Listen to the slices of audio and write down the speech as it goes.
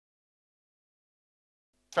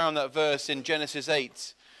found that verse in Genesis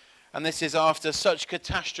 8. And this is after such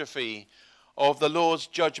catastrophe of the Lord's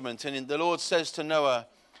judgment. And the Lord says to Noah,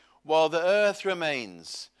 while the earth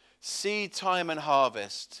remains, seed time and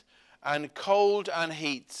harvest, and cold and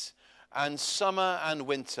heat, and summer and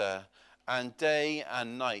winter, and day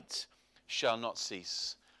and night shall not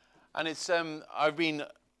cease. And it's I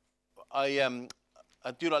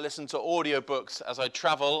do not listen to audiobooks as I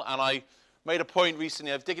travel, and I made a point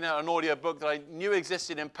recently of digging out an audiobook that I knew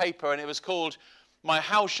existed in paper, and it was called My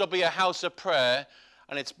House Shall Be a House of Prayer,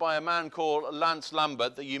 and it's by a man called Lance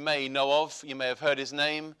Lambert that you may know of. You may have heard his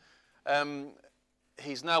name.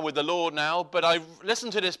 He's now with the Lord now, but I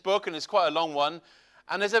listened to this book, and it's quite a long one,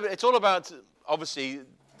 and it's all about, obviously,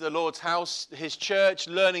 the Lord's house, his church,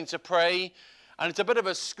 learning to pray, and it's a bit of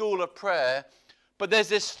a school of prayer, but there's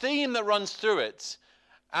this theme that runs through it,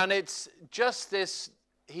 and it's just this,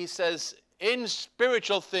 he says, in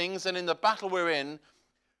spiritual things and in the battle we're in,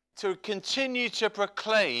 to continue to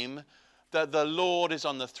proclaim that the Lord is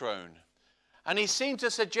on the throne. And he seemed to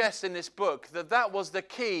suggest in this book that that was the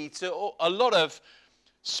key to a lot of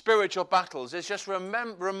spiritual battles. It's just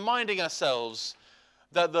reminding ourselves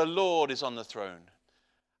that the Lord is on the throne.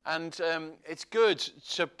 And it's good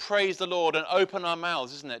to praise the Lord and open our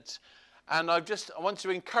mouths, isn't it? And I want to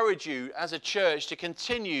encourage you as a church to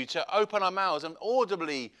continue to open our mouths and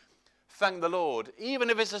audibly thank the Lord, even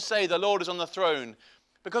if it's to say the Lord is on the throne,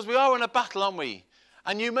 because we are in a battle, aren't we?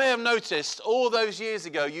 And you may have noticed all those years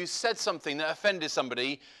ago you said something that offended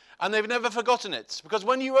somebody, and they've never forgotten it. Because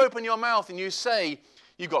when you open your mouth and you say,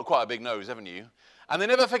 you've got quite a big nose, haven't you? And they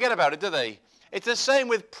never forget about it, do they? It's the same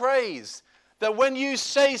with praise. That when you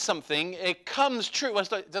say something, it comes true. Well,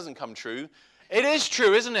 it doesn't come true. It is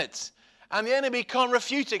true, isn't it? And the enemy can't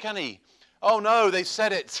refute it, can he? Oh no, they've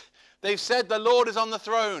said it. They've said the Lord is on the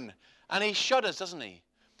throne. And he shudders, doesn't he?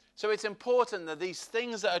 So it's important that these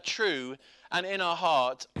things that are true and in our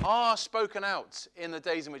heart are spoken out in the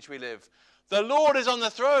days in which we live. The Lord is on the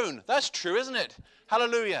throne. That's true, isn't it?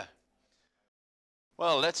 Hallelujah.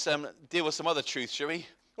 Well, let's deal with some other truths, shall we?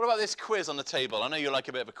 What about this quiz on the table? I know you like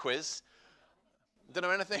a bit of a quiz. Don't know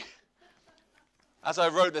anything? As I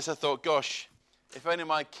wrote this, I thought, gosh, if only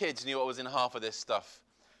my kids knew what was in half of this stuff.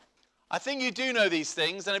 I think you do know these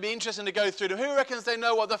things, and it'd be interesting to go through them. Who reckons they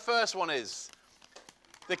know what the first one is?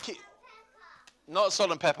 Not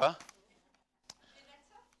salt and pepper.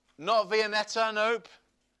 Not Viennetta, nope.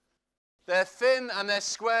 They're thin, and they're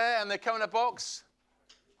square, and they come in a box.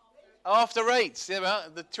 After eights. Yeah, well,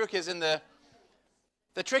 the trick is in the...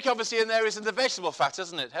 The trick, obviously, in there is in the vegetable fat,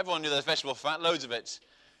 isn't it? Everyone knew there's vegetable fat, loads of it,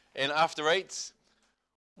 in after eights.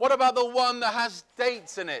 What about the one that has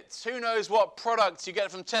dates in it? Who knows what products you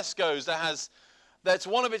get from Tesco's that's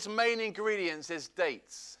one of its main ingredients is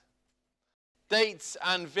dates. Dates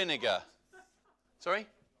and vinegar. Sorry?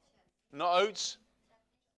 Not oats?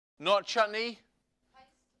 Not chutney?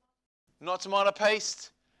 Not tomato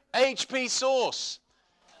paste? HP sauce.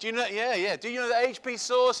 Do you know? Yeah. Do you know that HP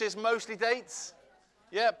sauce is mostly dates?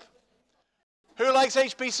 Yep. Who likes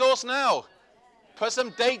HP sauce now? Put some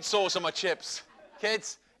date sauce on my chips.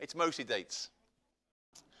 Kids, it's mostly dates.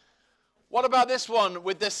 What about this one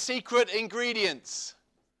with the secret ingredients?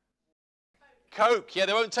 Coke. Yeah,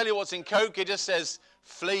 they won't tell you what's in Coke. It just says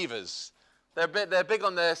flavors. They're big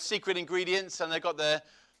on their secret ingredients, and they've got their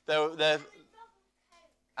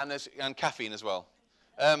and caffeine as well.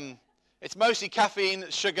 It's mostly caffeine,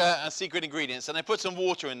 sugar, and secret ingredients, and they put some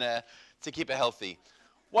water in there to keep it healthy.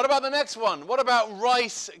 What about the next one? What about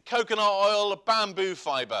rice, coconut oil, bamboo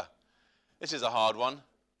fiber? This is a hard one.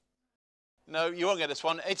 No, you won't get this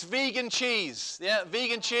one. It's vegan cheese. Yeah,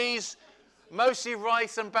 vegan cheese, mostly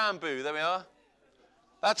rice and bamboo. There we are.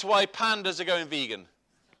 That's why pandas are going vegan.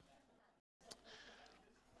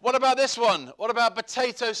 What about this one? What about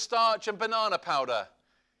potato starch and banana powder?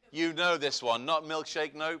 You know this one. Not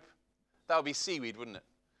milkshake, nope. That would be seaweed, wouldn't it?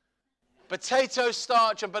 Potato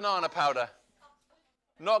starch and banana powder.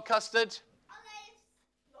 Not custard.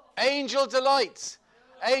 Angel Delight.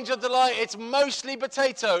 Angel Delight, it's mostly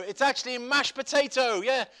potato. It's actually mashed potato,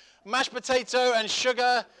 yeah. Mashed potato and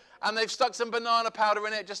sugar, and they've stuck some banana powder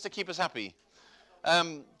in it just to keep us happy.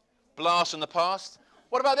 Blast from the past.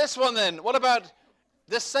 What about this one then? What about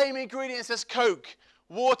the same ingredients as Coke?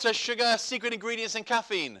 Water, sugar, secret ingredients, and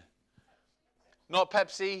caffeine. Not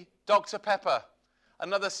Pepsi, Dr. Pepper.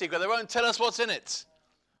 Another secret. They won't tell us what's in it.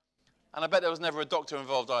 And I bet there was never a doctor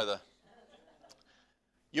involved either.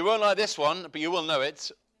 You won't like this one, but you will know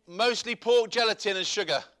it. Mostly pork gelatin and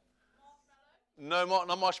sugar. No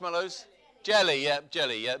marshmallows. Jelly,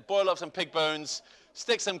 yeah. Boil up some pig bones.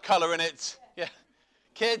 Stick some colour in it. Yeah.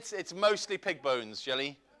 Kids, it's mostly pig bones,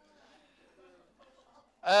 jelly.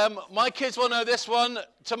 My kids will know this one.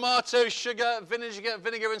 Tomato, sugar,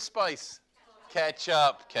 vinegar and spice.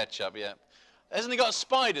 Ketchup, yeah. Hasn't it got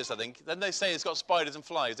spiders, I think? Then they say it's got spiders and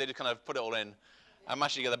flies. They just kind of put it all in and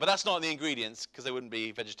mash it together. But that's not the ingredients, because they wouldn't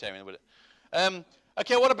be vegetarian, would it?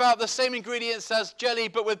 Okay, what about the same ingredients as jelly,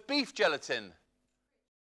 but with beef gelatin?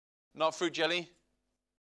 Not fruit jelly?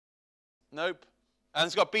 Nope. And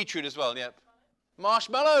it's got beetroot as well, yep.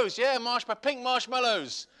 Marshmallows, yeah, pink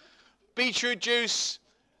marshmallows. Beetroot juice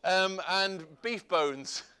and beef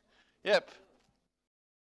bones. Yep.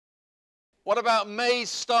 What about maize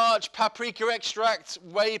starch, paprika extract,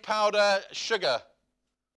 whey powder, sugar?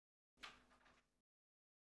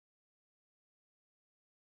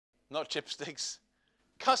 Not chipsticks.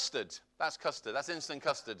 Custard. That's custard. That's instant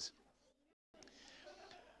custard.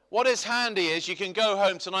 What is handy is you can go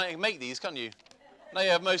home tonight and make these, can't you? Now you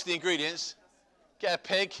have most of the ingredients. Get a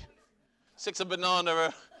pig, stick some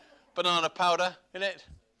banana powder in it.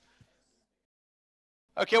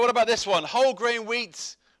 Okay, what about this one? Whole grain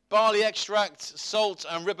wheat, barley extract, salt,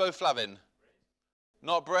 and riboflavin.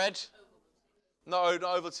 Not bread. Not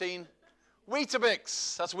Ovaltine.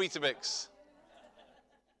 Weetabix. That's Weetabix.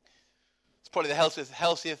 It's probably the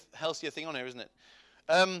healthier thing on here, isn't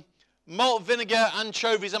it? Malt vinegar,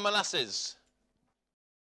 anchovies, and molasses.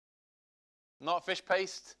 Not fish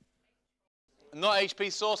paste. Not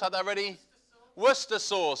HP sauce. Had that ready? Worcester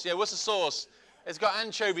sauce. Yeah, Worcester sauce. It's got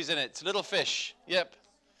anchovies in it. Little fish. Yep.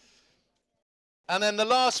 And then the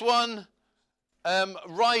last one,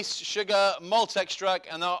 rice, sugar, malt extract,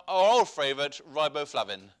 and our old favourite,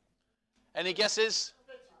 riboflavin. Any guesses?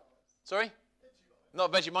 Sorry?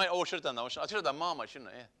 Not Vegemite. Oh, I should have done that. I should have done Marmite,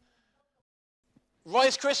 shouldn't I? Yeah.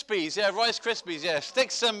 Rice Krispies. Yeah, Rice Krispies. Yeah.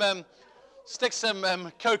 Stick some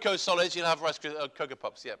cocoa solids. You'll have Cocoa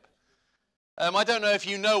Pops. Yep. I don't know if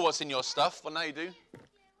you know what's in your stuff. Well, now you do.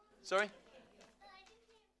 Sorry?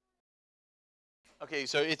 Okay,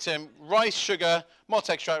 so it's rice, sugar, malt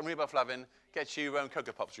extract, and riboflavin. Gets you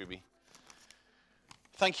Cocoa Pops, Ruby.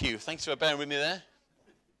 Thank you. Thanks for bearing with me there.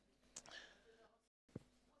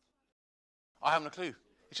 I haven't a clue.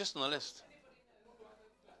 It's just on the list.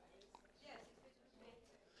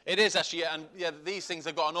 It is actually, and yeah, these things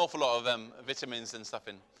have got an awful lot of vitamins and stuff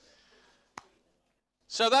in.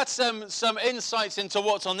 So that's some insights into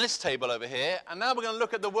what's on this table over here. And now we're going to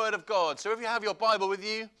look at the Word of God. So if you have your Bible with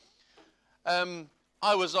you,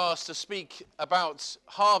 I was asked to speak about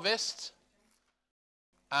harvest.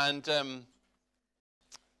 And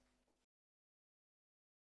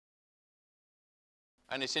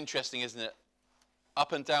it's interesting, isn't it?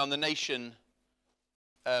 Up and down the nation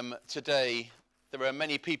today, there are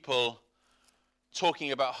many people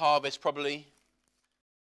talking about harvest probably.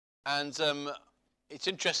 And it's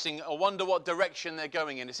interesting. I wonder what direction they're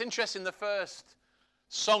going in. It's interesting, the first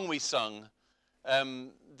song we sung,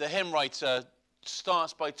 the hymn writer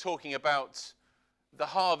starts by talking about the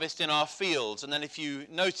harvest in our fields. And then if you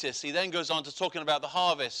notice, he then goes on to talking about the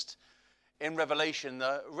harvest in Revelation.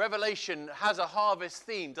 The Revelation has a harvest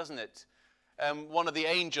theme, doesn't it? One of the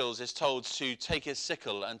angels is told to take his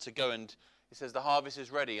sickle and to go, and he says the harvest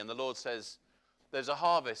is ready. And the Lord says there's a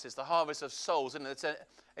harvest. It's the harvest of souls. And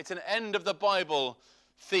it's an end of the Bible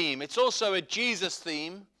theme. It's also a Jesus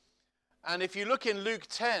theme. And if you look in Luke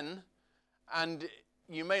 10, and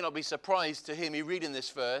you may not be surprised to hear me reading this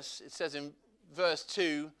verse, it says in verse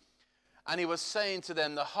 2, and he was saying to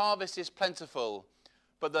them, the harvest is plentiful,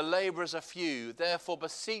 but the laborers are few. Therefore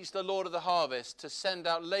beseech the Lord of the harvest to send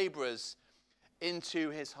out laborers into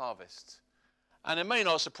his harvest. And it may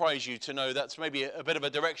not surprise you to know that's maybe a bit of a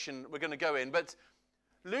direction we're going to go in. But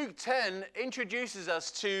Luke 10 introduces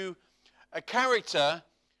us to a character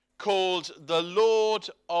called the Lord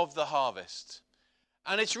of the harvest.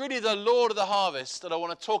 And it's really the Lord of the harvest that I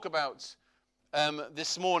want to talk about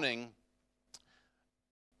this morning.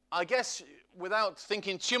 I guess without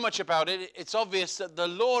thinking too much about it, it's obvious that the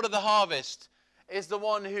Lord of the harvest is the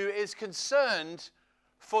one who is concerned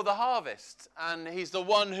for the harvest. And he's the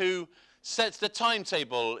one who sets the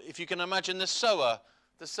timetable. If you can imagine the sower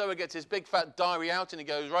gets his big fat diary out and he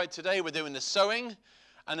goes, right, today we're doing the sowing,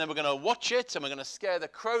 and then we're going to watch it, and we're going to scare the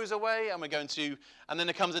crows away, and then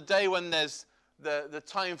there comes a day when there's the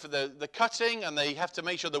time for the cutting, and they have to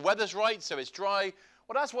make sure the weather's right so it's dry.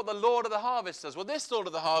 Well, that's what the Lord of the harvest does. Well, this Lord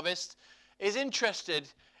of the harvest is interested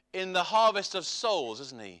in the harvest of souls,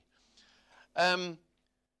 isn't he?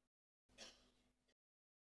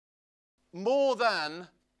 More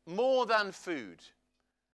than food.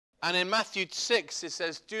 And in Matthew 6, it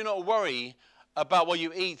says, do not worry about what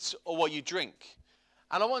you eat or what you drink.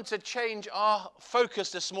 And I want to change our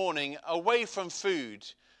focus this morning away from food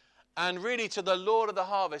and really to the Lord of the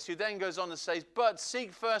harvest, who then goes on to say, but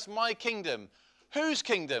seek first my kingdom. Whose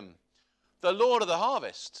kingdom? The Lord of the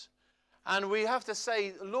harvest. And we have to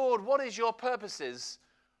say, Lord, what is your purposes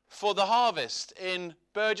for the harvest in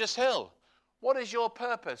Burgess Hill? What is your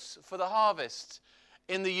purpose for the harvest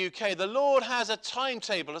in the UK? The Lord has a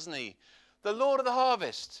timetable, doesn't he? The Lord of the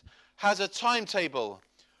harvest has a timetable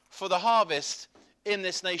for the harvest in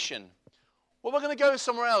this nation. Well, we're going to go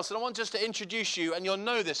somewhere else, and I want just to introduce you, and you'll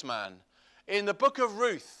know this man. In the book of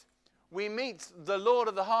Ruth, we meet the Lord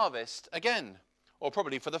of the harvest again, or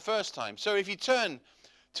probably for the first time. So if you turn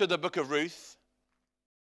to the book of Ruth,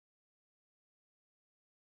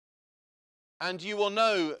 and you will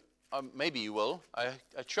know, maybe you will, I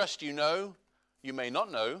trust you know, you may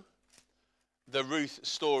not know, the Ruth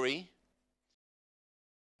story.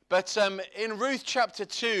 But in Ruth chapter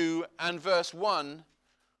 2 and verse 1,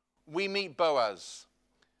 we meet Boaz.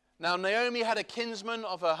 Now Naomi had a kinsman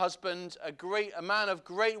of her husband, a man of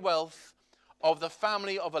great wealth, of the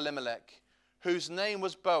family of Elimelech, whose name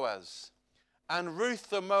was Boaz. And Ruth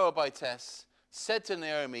the Moabitess said to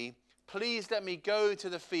Naomi, please let me go to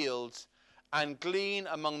the fields and glean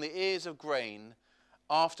among the ears of grain,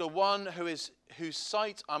 after one whose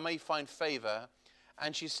sight I may find favor.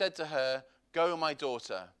 And she said to her, go, my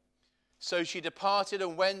daughter. So she departed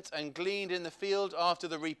and went and gleaned in the field after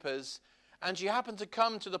the reapers. And she happened to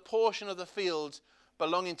come to the portion of the field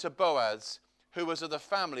belonging to Boaz, who was of the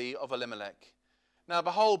family of Elimelech. Now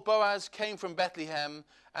behold, Boaz came from Bethlehem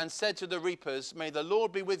and said to the reapers, may the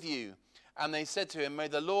Lord be with you. And they said to him, may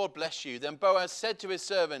the Lord bless you. Then Boaz said to his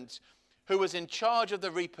servant, who was in charge of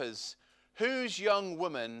the reapers, whose young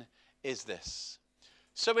woman is this?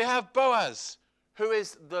 So we have Boaz, who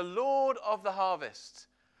is the Lord of the harvest.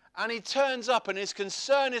 And he turns up, and his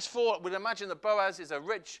concern is for, we'd imagine that Boaz is a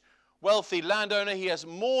rich, wealthy landowner. He has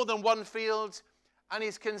more than one field, and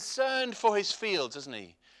he's concerned for his fields, isn't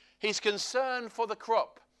he? He's concerned for the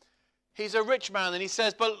crop. He's a rich man, and he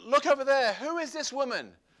says, but look over there, who is this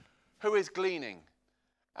woman who is gleaning?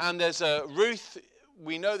 And there's Ruth.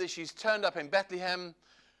 We know that she's turned up in Bethlehem.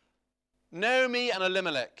 Naomi and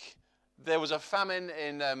Elimelech. There was a famine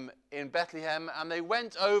in Bethlehem, and they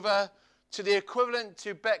went over to the equivalent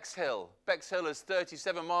to Bexhill. Bexhill is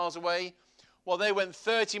 37 miles away. Well, they went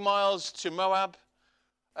 30 miles to Moab,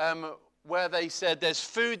 where they said there's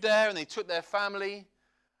food there, and they took their family.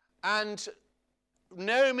 And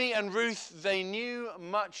Naomi and Ruth, they knew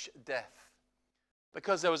much death,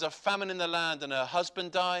 because there was a famine in the land, and her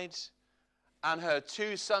husband died, and her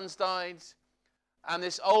 2 sons died. And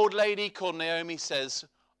this old lady called Naomi says,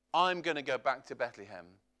 I'm going to go back to Bethlehem,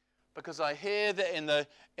 because I hear that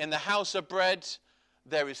in the house of bread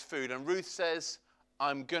there is food. And Ruth says,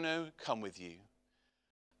 I'm going to come with you.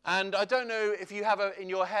 And I don't know if you have in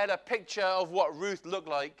your head a picture of what Ruth looked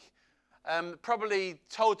like, probably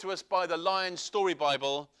told to us by the Lion Story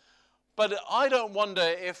Bible. But I don't wonder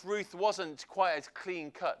if Ruth wasn't quite as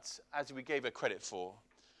clean cut as we gave her credit for,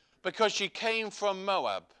 because she came from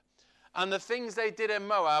Moab. And the things they did in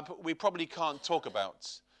Moab, we probably can't talk about.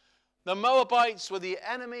 The Moabites were the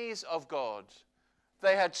enemies of God.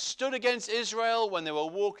 They had stood against Israel when they were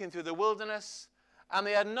walking through the wilderness, and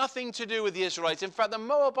they had nothing to do with the Israelites. In fact, the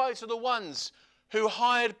Moabites are the ones who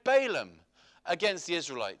hired Balaam against the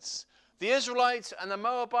Israelites. The Israelites and the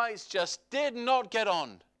Moabites just did not get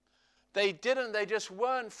on. They just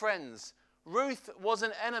weren't friends. Ruth was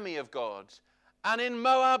an enemy of God. And in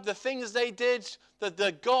Moab, the things they did,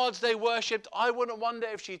 the gods they worshipped, I wouldn't wonder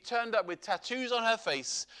if she turned up with tattoos on her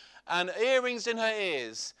face and earrings in her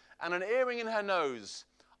ears and an earring in her nose.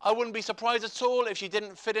 I wouldn't be surprised at all if she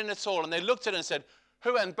didn't fit in at all. And they looked at her and said,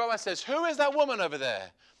 who? And Boaz says, who is that woman over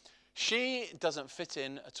there? She doesn't fit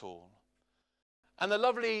in at all. And the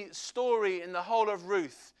lovely story in the whole of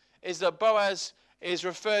Ruth is that Boaz is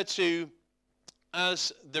referred to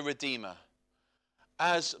as the Redeemer,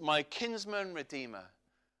 as my kinsman redeemer.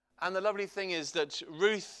 And the lovely thing is that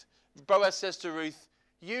Boaz says to Ruth,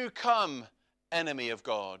 you come, enemy of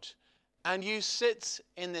God, and you sit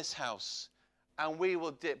in this house, and we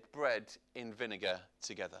will dip bread in vinegar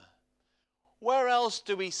together. Where else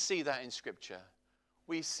do we see that in Scripture?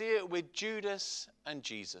 We see it with Judas and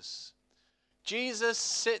Jesus. Jesus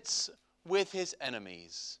sits with his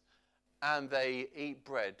enemies, and they eat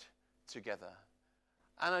bread together.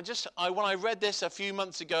 And when I read this a few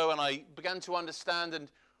months ago, and I began to understand, and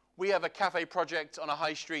we have a cafe project on a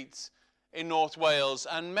high street in North Wales,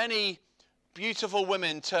 and many beautiful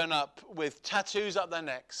women turn up with tattoos up their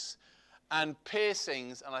necks and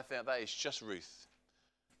piercings, and I think that is just Ruth.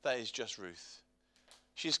 That is just Ruth.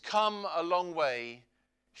 She's come a long way.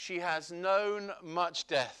 She has known much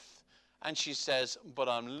death, And she says, but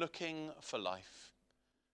I'm looking for life.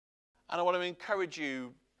 And I want to encourage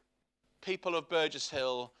you, people of Burgess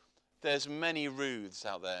Hill, there's many Ruths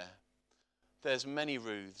out there. There's many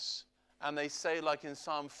Ruths. And they say, like in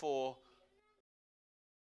Psalm 4,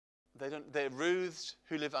 they're Ruths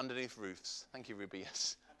who live underneath roofs. Thank you, Ruby,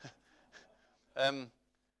 yes.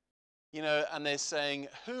 You know, and they're saying,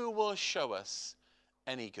 who will show us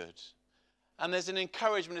any good? And there's an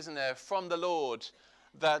encouragement, isn't there, from the Lord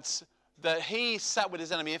that he sat with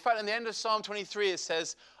his enemy. In fact, in the end of Psalm 23, it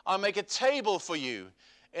says, I'll make a table for you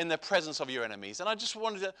in the presence of your enemies. And I just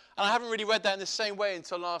wanted to, and I haven't really read that in the same way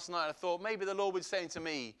until last night. I thought maybe the Lord was saying to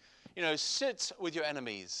me, you know, sit with your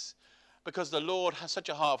enemies because the Lord has such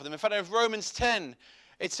a heart for them. In fact, in Romans 10,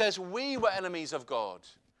 it says, we were enemies of God.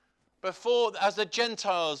 Before, as the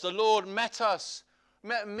Gentiles, the Lord met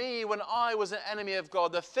me when I was an enemy of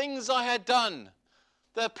God. The things I had done,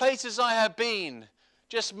 the places I had been,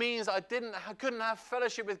 just means I couldn't have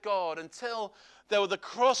fellowship with God until there was the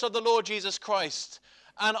cross of the Lord Jesus Christ.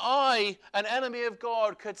 And I, an enemy of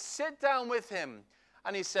God, could sit down with him.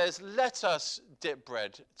 And he says, let us dip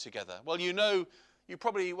bread together. Well, you know,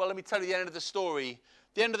 let me tell you the end of the story.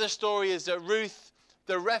 The end of the story is that Ruth,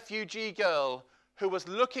 the refugee girl, who was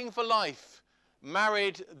looking for life,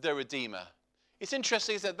 married the Redeemer. It's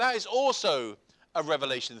interesting that is also a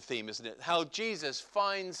Revelation theme, isn't it? How Jesus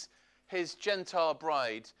finds his Gentile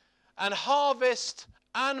bride. And harvest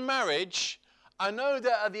and marriage, I know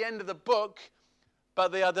they're at the end of the book,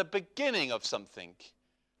 but they are the beginning of something.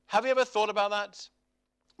 Have you ever thought about that?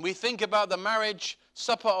 We think about the marriage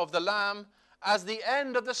supper of the Lamb as the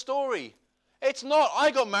end of the story. It's not,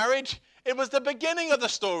 I got married. It was the beginning of the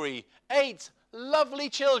story. 8 lovely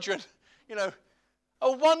children, you know,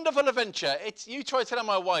 a wonderful adventure. You try telling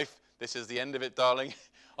my wife, this is the end of it, darling.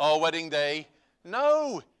 Our wedding day.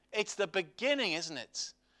 No, it's the beginning, isn't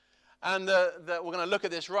it? And we're going to look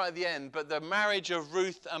at this right at the end, but the marriage of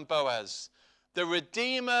Ruth and Boaz. The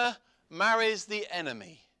Redeemer marries the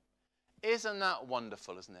enemy. Isn't that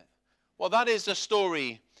wonderful, isn't it? Well, that is the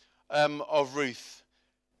story of Ruth.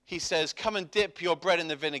 He says, come and dip your bread in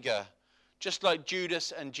the vinegar, just like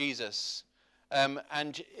Judas and Jesus.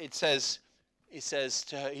 And he says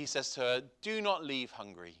to her, do not leave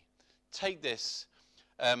hungry. Take this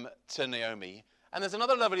to Naomi. And there's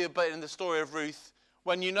another lovely bit in the story of Ruth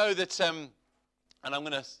when you know that, and I'm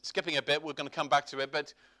skipping a bit, we're going to come back to it,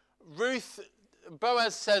 but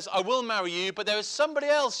Boaz says, I will marry you, but there is somebody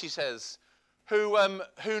else, she says, who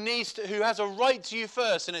has a right to you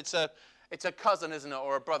first. And it's a cousin, isn't it,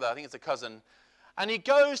 or a brother? I think it's a cousin. And he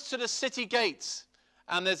goes to the city gates.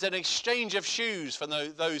 And there's an exchange of shoes for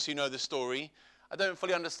those who know the story. I don't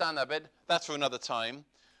fully understand that bit. That's for another time.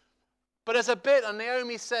 But there's a bit, and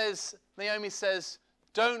Naomi says,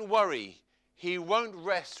 don't worry. He won't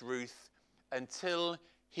rest, Ruth, until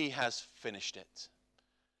he has finished it.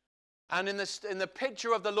 And in the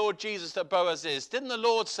picture of the Lord Jesus that Boaz is, didn't the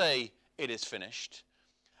Lord say, it is finished?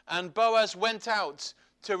 And Boaz went out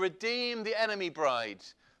to redeem the enemy bride,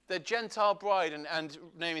 the Gentile bride. And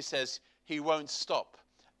Naomi says, he won't stop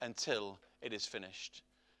until it is finished.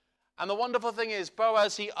 And the wonderful thing is,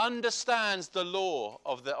 Boaz, he understands the law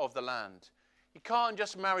of the land. He can't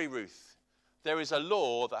just marry Ruth. There is a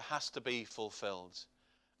law that has to be fulfilled.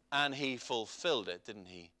 And he fulfilled it, didn't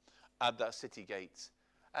he, at that city gate.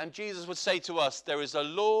 And Jesus would say to us, there is a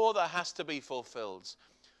law that has to be fulfilled.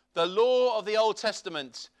 The law of the Old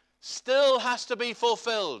Testament still has to be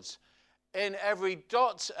fulfilled. In every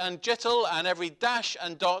dot and jittle and every dash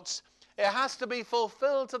and dot, it has to be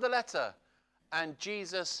fulfilled to the letter. And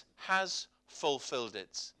Jesus has fulfilled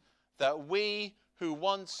it, that we who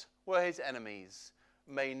once were his enemies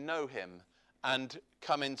may know him and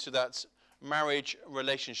come into that marriage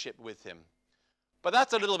relationship with him. But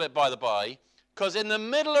that's a little bit by the by, because in the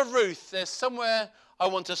middle of Ruth, there's somewhere I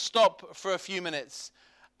want to stop for a few minutes.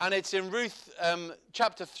 And it's in Ruth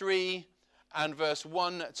chapter 3 and verse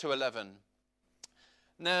 1 to 11.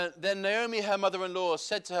 Now, then Naomi, her mother-in-law,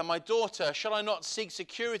 said to her, my daughter, shall I not seek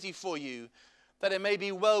security for you, that it may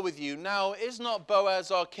be well with you? Now, is not Boaz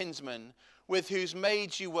our kinsman, with whose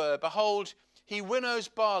maids you were? Behold, he winnows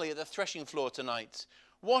barley at the threshing floor tonight.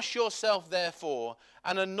 Wash yourself, therefore,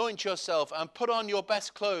 and anoint yourself, and put on your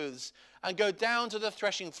best clothes, and go down to the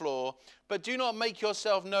threshing floor. But do not make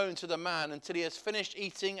yourself known to the man until he has finished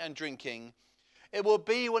eating and drinking. It will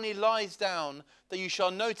be when he lies down that you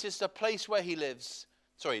shall notice the place where he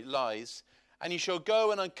lies, and you shall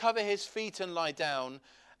go and uncover his feet and lie down,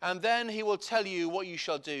 and then he will tell you what you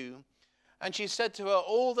shall do. And she said to her,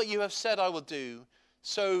 all that you have said I will do.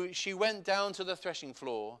 So she went down to the threshing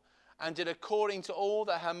floor and did according to all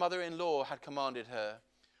that her mother-in-law had commanded her.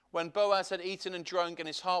 When Boaz had eaten and drunk and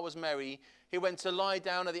his heart was merry, he went to lie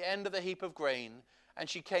down at the end of the heap of grain, and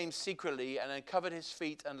she came secretly and uncovered his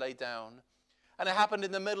feet and lay down. And it happened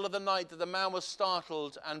in the middle of the night that the man was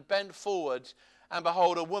startled and bent forward, and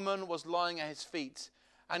behold, a woman was lying at his feet.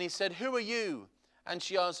 And he said, "Who are you?" And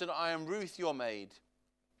she answered, "I am Ruth, your maid.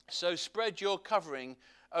 So spread your covering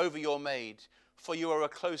over your maid, for you are a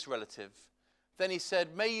close relative." Then he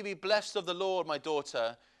said, "May you be blessed of the Lord, my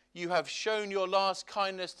daughter. You have shown your last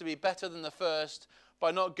kindness to be better than the first,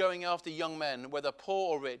 by not going after young men, whether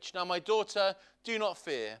poor or rich. Now, my daughter, do not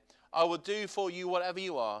fear. I will do for you whatever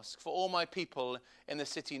you ask, for all my people in the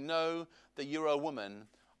city know that you are a woman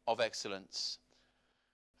of excellence."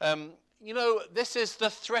 This is the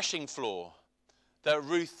threshing floor that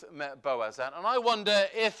Ruth met Boaz at. And I wonder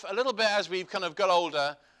if a little bit as we've kind of got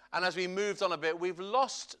older and as we moved on a bit, we've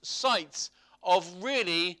lost sight of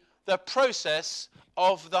really the process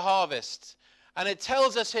of the harvest. And it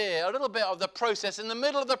tells us here a little bit of the process. In the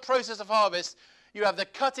middle of the process of harvest, you have the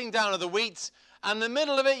cutting down of the wheat, and in the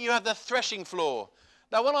middle of it, you have the threshing floor.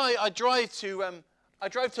 Now, when I drive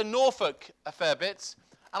to Norfolk a fair bit,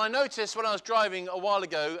 and I noticed when I was driving a while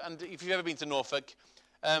ago, and if you've ever been to Norfolk,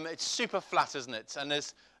 it's super flat, isn't it? And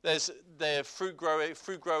there's fruit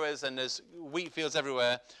growers, and there's wheat fields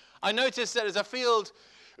everywhere. I noticed that there's a field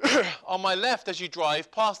on my left as you drive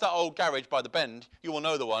past that old garage by the bend. You will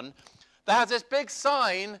know the one. That has this big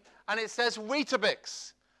sign, and it says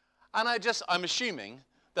Weetabix. And I'm assuming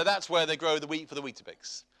that that's where they grow the wheat for the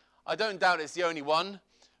Weetabix. I don't doubt it's the only one.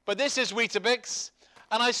 But this is Weetabix.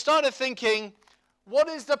 And I started thinking, what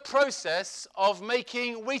is the process of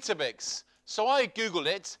making Weetabix? So I Googled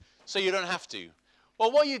it, so you don't have to.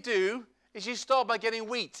 Well, what you do is you start by getting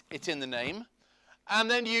wheat. It's in the name. And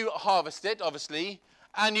then you harvest it, obviously.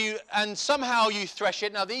 And somehow you thresh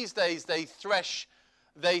it. Now, these days, they thresh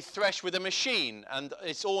with a machine, and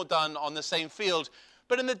it's all done on the same field.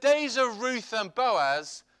 But in the days of Ruth and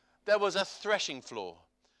Boaz, there was a threshing floor.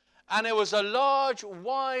 And it was a large,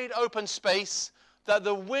 wide open space that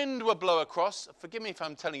the wind would blow across. Forgive me if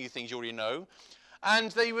I'm telling you things you already know.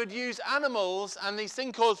 And they would use animals and these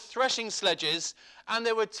things called threshing sledges, and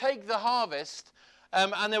they would take the harvest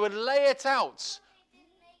and they would lay it out.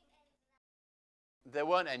 There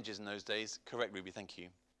weren't engines in those days. Correct, Ruby, thank you.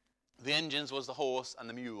 The engines was the horse and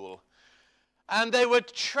the mule. And they would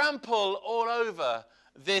trample all over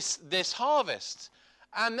this harvest.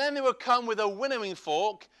 And then they would come with a winnowing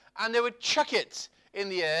fork, and they would chuck it in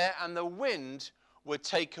the air, and the wind would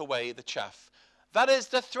take away the chaff. That is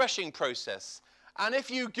the threshing process. And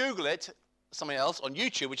if you Google it, something else, on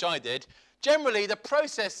YouTube, which I did, generally the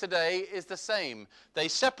process today is the same. They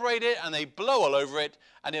separate it, and they blow all over it,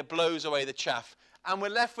 and it blows away the chaff. And we're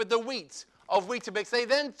left with the wheat of Weetabix. They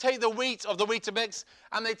then take the wheat of the Weetabix,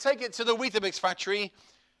 and they take it to the Weetabix factory.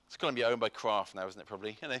 It's going to be owned by Kraft now, isn't it,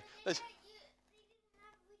 probably?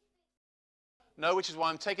 No, which is why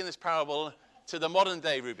I'm taking this parable to the modern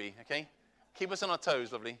day, Ruby, okay? Keep us on our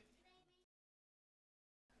toes, lovely.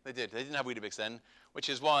 They did. They didn't have Weetabix then, which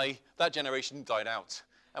is why that generation died out.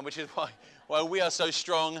 And which is why we are so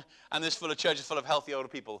strong, and this church is full of healthy older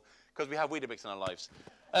people, because we have Weetabix in our lives.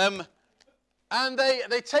 And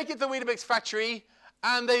they take it to the Weetabix factory,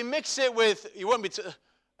 and they mix it with, you won't be,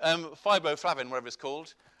 fiboflavin, whatever it's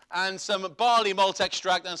called, and some barley malt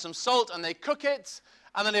extract and some salt, and they cook it,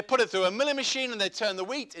 and then they put it through a milling machine, and they turn the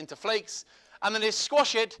wheat into flakes, and then they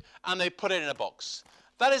squash it, and they put it in a box.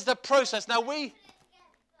 That is the process. Now,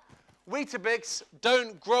 Weetabix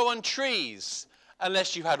don't grow on trees,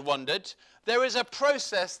 unless you had wondered. There is a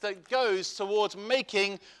process that goes towards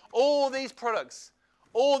making all these products.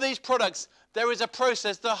 All these products, there is a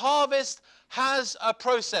process. The harvest has a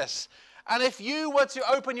process. And if you were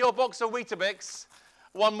to open your box of Weetabix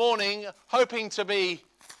one morning, hoping to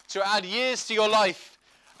add years to your life,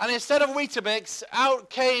 and instead of Weetabix, out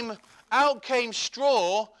came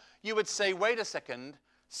straw, you would say, wait a second,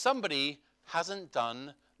 somebody hasn't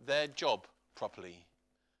done their job properly.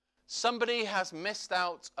 Somebody has missed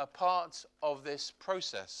out a part of this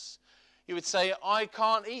process. You would say, I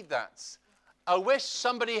can't eat that. I wish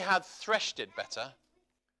somebody had threshed it better.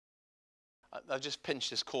 I've just pinched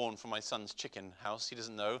this corn from my son's chicken house. He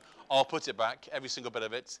doesn't know. I'll put it back, every single bit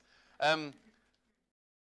of it.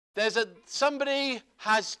 Somebody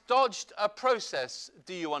has dodged a process,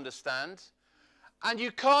 do you understand? And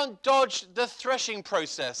you can't dodge the threshing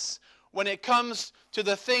process when it comes to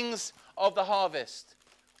the things of the harvest.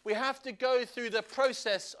 We have to go through the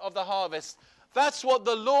process of the harvest. That's what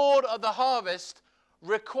the Lord of the harvest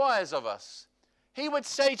requires of us. He would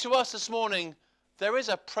say to us this morning, there is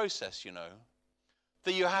a process,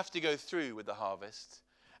 that you have to go through with the harvest.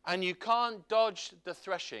 And you can't dodge the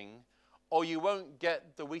threshing or you won't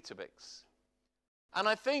get the Weetabix. And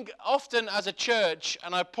I think often as a church,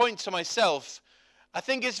 and I point to myself, I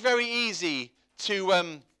think it's very easy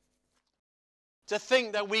to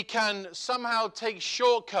think that we can somehow take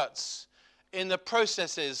shortcuts in the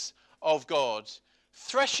processes of God.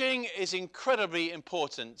 Threshing is incredibly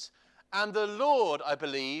important. And the Lord, I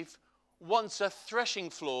believe, wants a threshing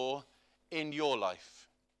floor in your life.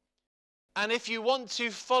 And if you want to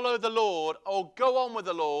follow the Lord or go on with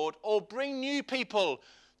the Lord or bring new people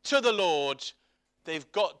to the Lord, they've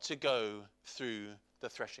got to go through the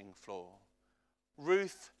threshing floor.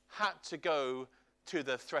 Ruth had to go to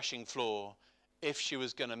the threshing floor if she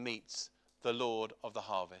was going to meet the Lord of the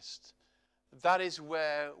harvest. That is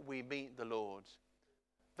where we meet the Lord.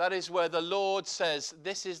 That is where the Lord says,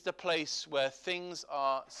 this is the place where things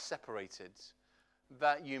are separated,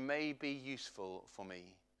 that you may be useful for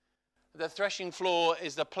me. The threshing floor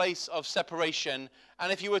is the place of separation.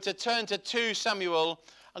 And if you were to turn to 2 Samuel,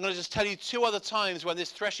 I'm going to just tell you 2 other times when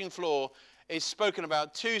this threshing floor is spoken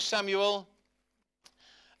about. 2 Samuel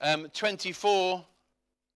 24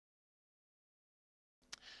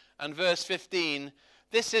 and verse 15.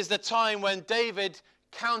 This is the time when David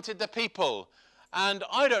counted the people. And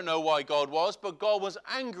I don't know why God was, but God was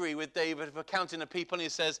angry with David for counting the people. And he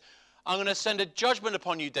says, I'm going to send a judgment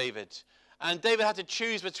upon you, David. And David had to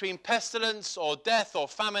choose between pestilence or death or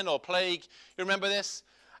famine or plague. You remember this?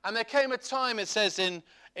 And there came a time, it says in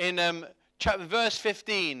verse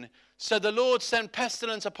 15, so the Lord sent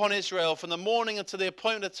pestilence upon Israel from the morning until the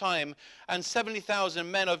appointed time, and 70,000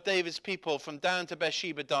 men of David's people from Dan to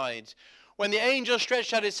Beersheba died. When the angel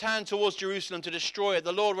stretched out his hand towards Jerusalem to destroy it,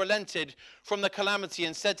 the Lord relented from the calamity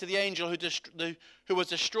and said to the angel who was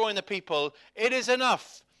destroying the people, it is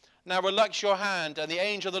enough. Now relax your hand. And the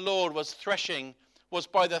angel of the Lord was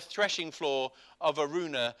by the threshing floor of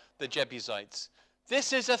Araunah the Jebusite.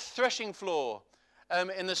 This is a threshing floor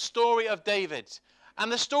in the story of David.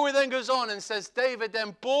 And the story then goes on and says David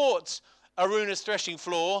then bought Araunah's threshing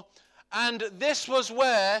floor, and this was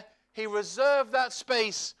where he reserved that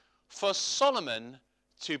space for Solomon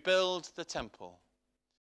to build the temple.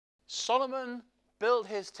 Solomon built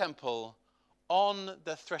his temple on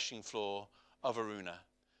the threshing floor of Araunah.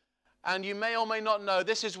 And you may or may not know,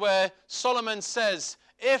 this is where Solomon says,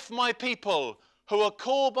 if my people who are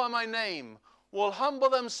called by my name will humble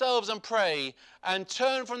themselves and pray and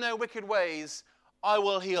turn from their wicked ways, I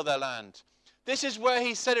will heal their land. This is where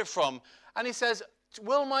he said it from. And he says,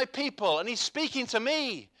 will my people, and he's speaking to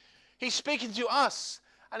me, he's speaking to us.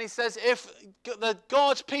 And he says, if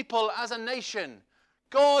God's people as a nation,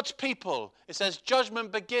 God's people, it says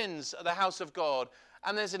judgment begins at the house of God.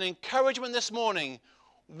 And there's an encouragement this morning.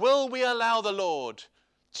 Will we allow the Lord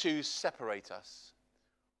to separate us?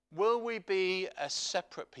 Will we be a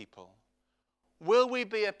separate people? Will we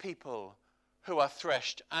be a people who are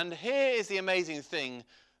threshed? And here is the amazing thing.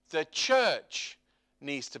 The church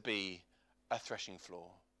needs to be a threshing floor.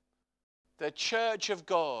 The church of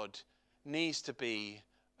God needs to be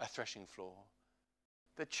a threshing floor.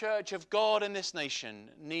 The church of God in this nation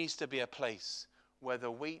needs to be a place where the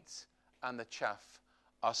wheat and the chaff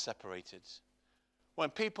are separated.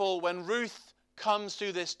 When Ruth comes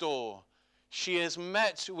through this door, she is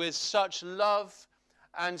met with such love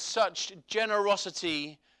and such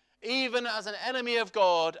generosity, even as an enemy of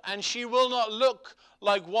God, and she will not look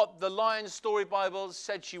like what the Lion's Story Bible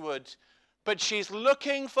said she would, but she's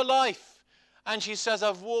looking for life, and she says,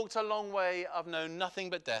 I've walked a long way, I've known nothing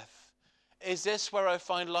but death. Is this where I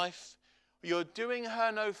find life? You're doing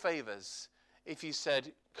her no favors if you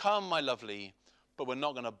said, come, my lovely, but we're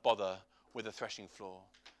not going to bother with the threshing floor,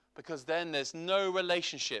 because then there's no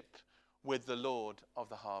relationship with the Lord of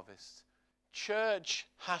the harvest. Church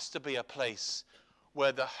has to be a place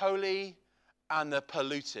where the holy and the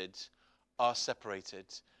polluted are separated.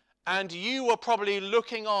 And you are probably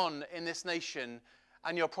looking on in this nation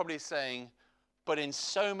and you're probably saying, but in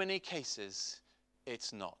so many cases,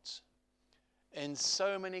 it's not. In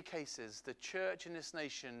so many cases, the church in this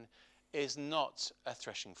nation is not a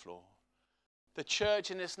threshing floor. The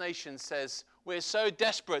church in this nation says, we're so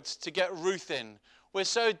desperate to get Ruth in. We're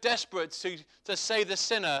so desperate to save the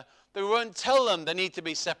sinner that we won't tell them they need to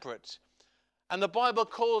be separate. And the Bible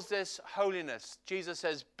calls this holiness. Jesus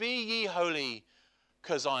says, be ye holy,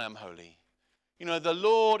 because I am holy. You know, the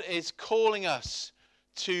Lord is calling us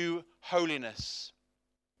to holiness.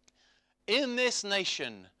 In this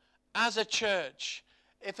nation, as a church,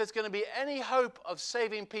 if there's going to be any hope of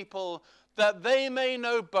saving people, that they may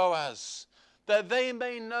know Boaz, that they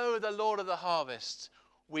may know the Lord of the harvest,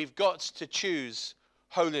 we've got to choose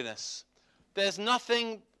holiness. There's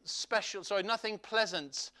nothing nothing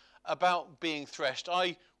pleasant about being threshed.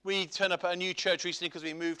 We turned up at a new church recently because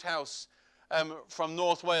we moved house from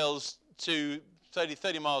North Wales to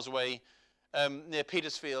 30 miles away near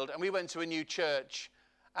Petersfield. And we went to a new church,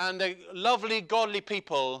 and they're lovely, godly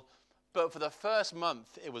people. But for the first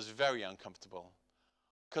month, it was very uncomfortable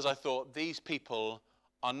because I thought these people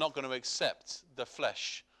are not going to accept the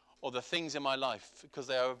flesh or the things in my life because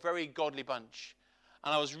they are a very godly bunch.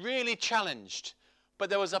 And I was really challenged. But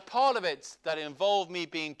there was a part of it that involved me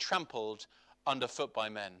being trampled underfoot by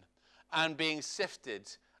men and being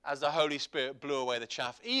sifted as the Holy Spirit blew away the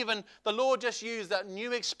chaff. Even the Lord just used that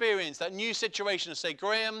new experience, that new situation to say,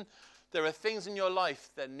 Graham, there are things in your life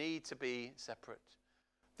that need to be separate.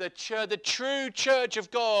 The true church of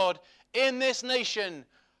God in this nation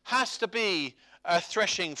has to be a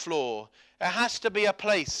threshing floor. It has to be a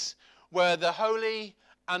place where the holy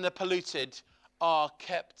and the polluted are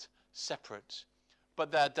kept separate.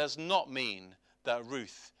 But that does not mean that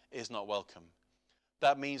Ruth is not welcome.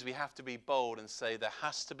 That means we have to be bold and say there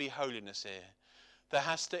has to be holiness here. There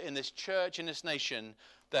has to, in this church, in this nation,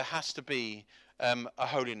 there has to be a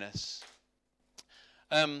holiness.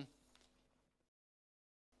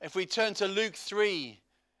 If we turn to Luke 3,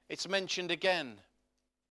 it's mentioned again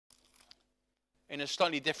in a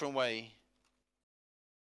slightly different way.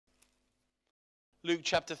 Luke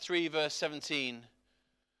chapter 3, verse 17.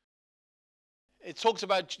 It talks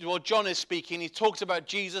about, well, John is speaking, he talks about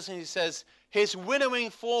Jesus and he says, his winnowing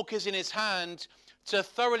fork is in his hand to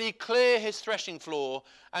thoroughly clear his threshing floor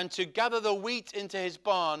and to gather the wheat into his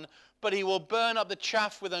barn, but he will burn up the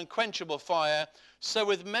chaff with unquenchable fire. So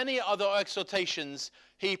with many other exhortations,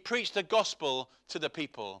 he preached the gospel to the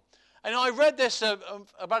people. And I read this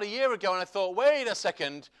about a year ago and I thought, wait a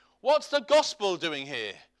second, what's the gospel doing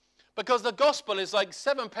here? Because the gospel is like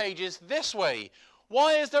 7 pages this way.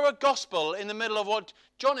 Why is there a gospel in the middle of what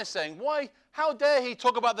John is saying? Why? How dare he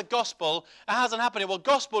talk about the gospel? It hasn't happened. Well,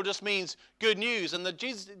 gospel just means good news. And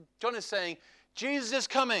John is saying, Jesus is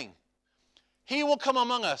coming. He will come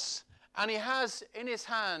among us. And he has in his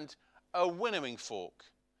hand a winnowing fork.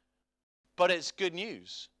 But it's good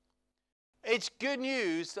news. It's good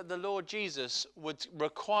news that the Lord Jesus would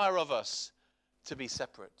require of us to be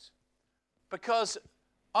separate. Because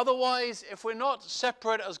otherwise, if we're not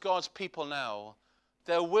separate as God's people now,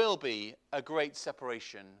 there will be a great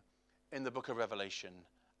separation in the book of Revelation.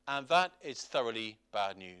 And that is thoroughly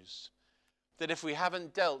bad news. That if we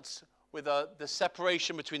haven't dealt with the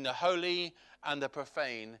separation between the holy and the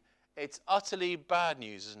profane, it's utterly bad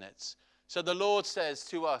news, isn't it? So the Lord says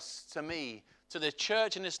to us, to me, to the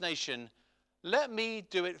church in this nation, let me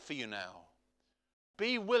do it for you now.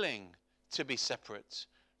 Be willing to be separate.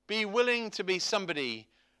 Be willing to be somebody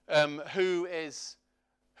who is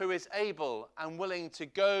able and willing to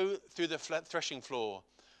go through the threshing floor,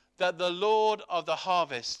 that the Lord of the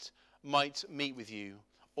harvest might meet with you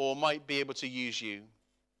or might be able to use you.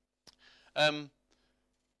 And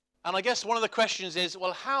I guess one of the questions is,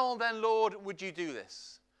 well, how then, Lord, would you do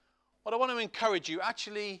this? Well, I want to encourage you.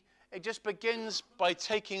 Actually, it just begins by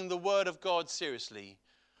taking the word of God seriously.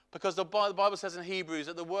 Because the Bible says in Hebrews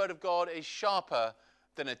that the word of God is sharper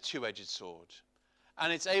than a two-edged sword.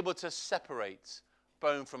 And it's able to separate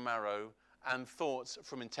bone from marrow and thoughts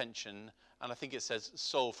from intention. And I think it says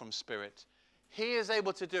soul from spirit. He is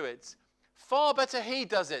able to do it. Far better he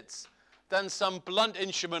does it than some blunt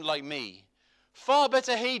instrument like me. Far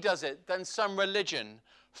better he does it than some religion.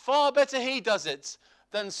 Far better he does it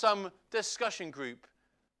than some discussion group.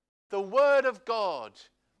 The word of God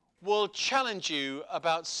will challenge you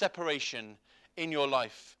about separation in your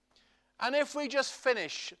life. And if we just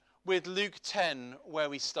finish with Luke 10 where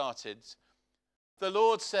we started, the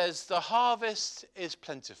Lord says, the harvest is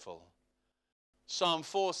plentiful. Psalm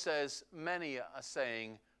 4 says, many are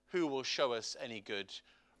saying, who will show us any good?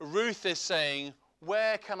 Ruth is saying,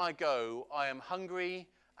 where can I go? I am hungry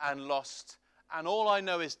and lost, and all I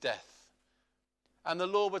know is death. And the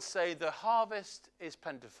Lord would say, the harvest is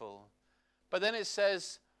plentiful. But then it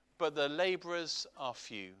says, but the laborers are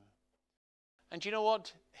few. And you know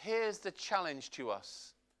what? Here's the challenge to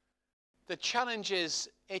us. The challenge is,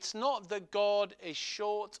 it's not that God is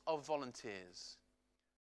short of volunteers.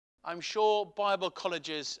 I'm sure Bible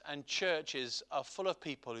colleges and churches are full of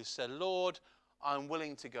people who say, Lord, I'm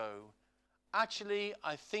willing to go. Actually,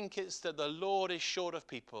 I think it's that the Lord is short of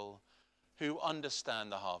people who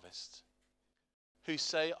understand the harvest. Who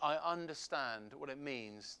say, I understand what it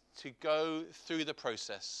means to go through the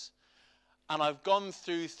process. And I've gone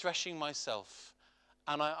through threshing myself.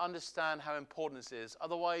 And I understand how important this is.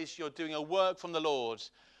 Otherwise, you're doing a work from the Lord.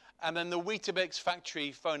 And then the Weetabix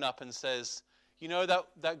factory phone up and says, you know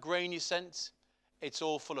that grain you sent? it's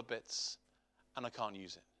all full of bits and I can't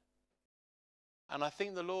use it. And I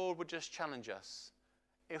think the Lord would just challenge us.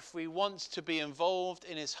 If we want to be involved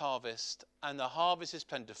in his harvest and the harvest is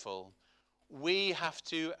plentiful, we have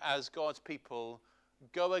to, as God's people,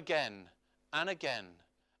 go again and again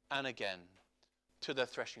and again to the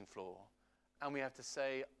threshing floor. And we have to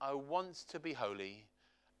say, I want to be holy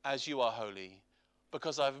as you are holy,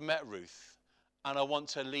 because I've met Ruth and I want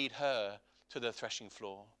to lead her to the threshing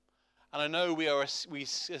floor. And I know we're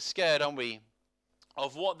scared, aren't we,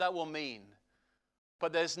 of what that will mean.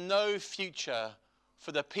 But there's no future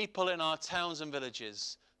for the people in our towns and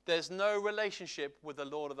villages. There's no relationship with the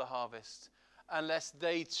Lord of the harvest unless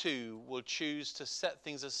they too will choose to set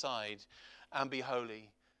things aside and be holy.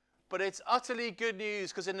 But it's utterly good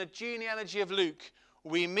news, because in the genealogy of Luke,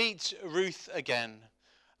 we meet Ruth again.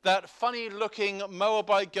 That funny-looking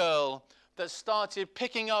Moabite girl that started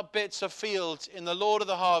picking up bits of fields in the Lord of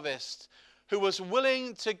the harvest, who was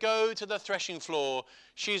willing to go to the threshing floor.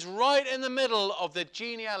 She's right in the middle of the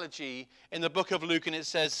genealogy in the book of Luke, and it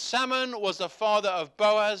says, Salmon was the father of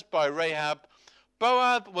Boaz by Rahab.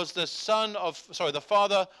 Boaz was the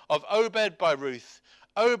father of Obed by Ruth.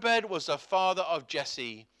 Obed was the father of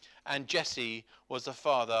Jesse, and Jesse was the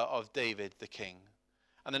father of David the king.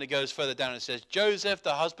 And then it goes further down and it says, Joseph,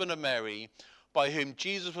 the husband of Mary, by whom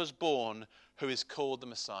Jesus was born, who is called the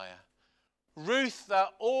Messiah. Ruth, that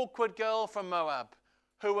awkward girl from Moab,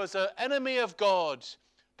 who was an enemy of God,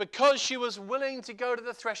 because she was willing to go to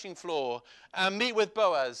the threshing floor and meet with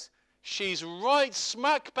Boaz, she's right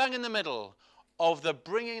smack bang in the middle of the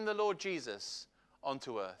bringing the Lord Jesus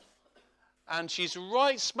onto earth. And she's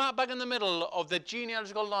right smack bang in the middle of the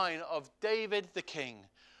genealogical line of David the king.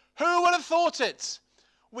 Who would have thought it?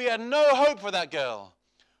 We had no hope for that girl.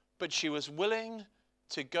 But she was willing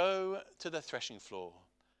to go to the threshing floor.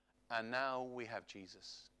 And now we have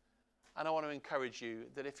Jesus. And I want to encourage you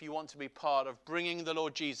that if you want to be part of bringing the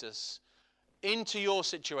Lord Jesus into your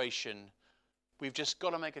situation, we've just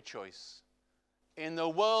got to make a choice. In the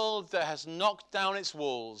world that has knocked down its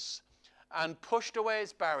walls and pushed away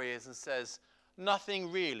its barriers and says,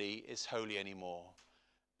 nothing really is holy anymore.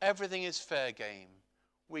 Everything is fair game.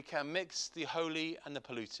 We can mix the holy and the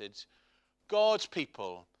polluted. God's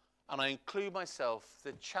people, and I include myself,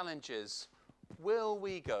 the challenge is, will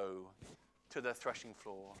we go to the threshing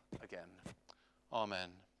floor again? Amen.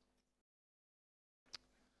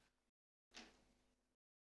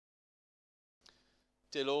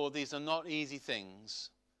 Dear Lord, these are not easy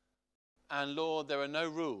things. And Lord, there are no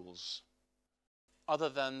rules other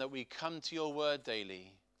than that we come to your word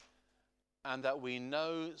daily and that we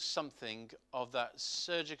know something of that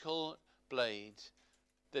surgical blade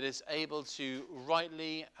that is able to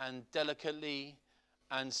rightly and delicately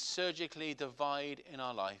and surgically divide in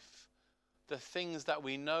our life the things that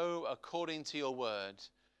we know according to your word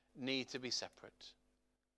need to be separate.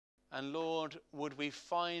 And Lord, would we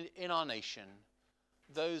find in our nation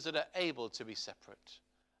those that are able to be separate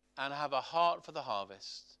and have a heart for the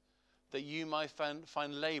harvest, that you might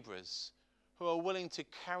find laborers who are willing to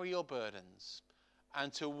carry your burdens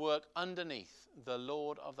and to work underneath the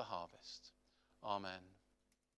Lord of the harvest. Amen.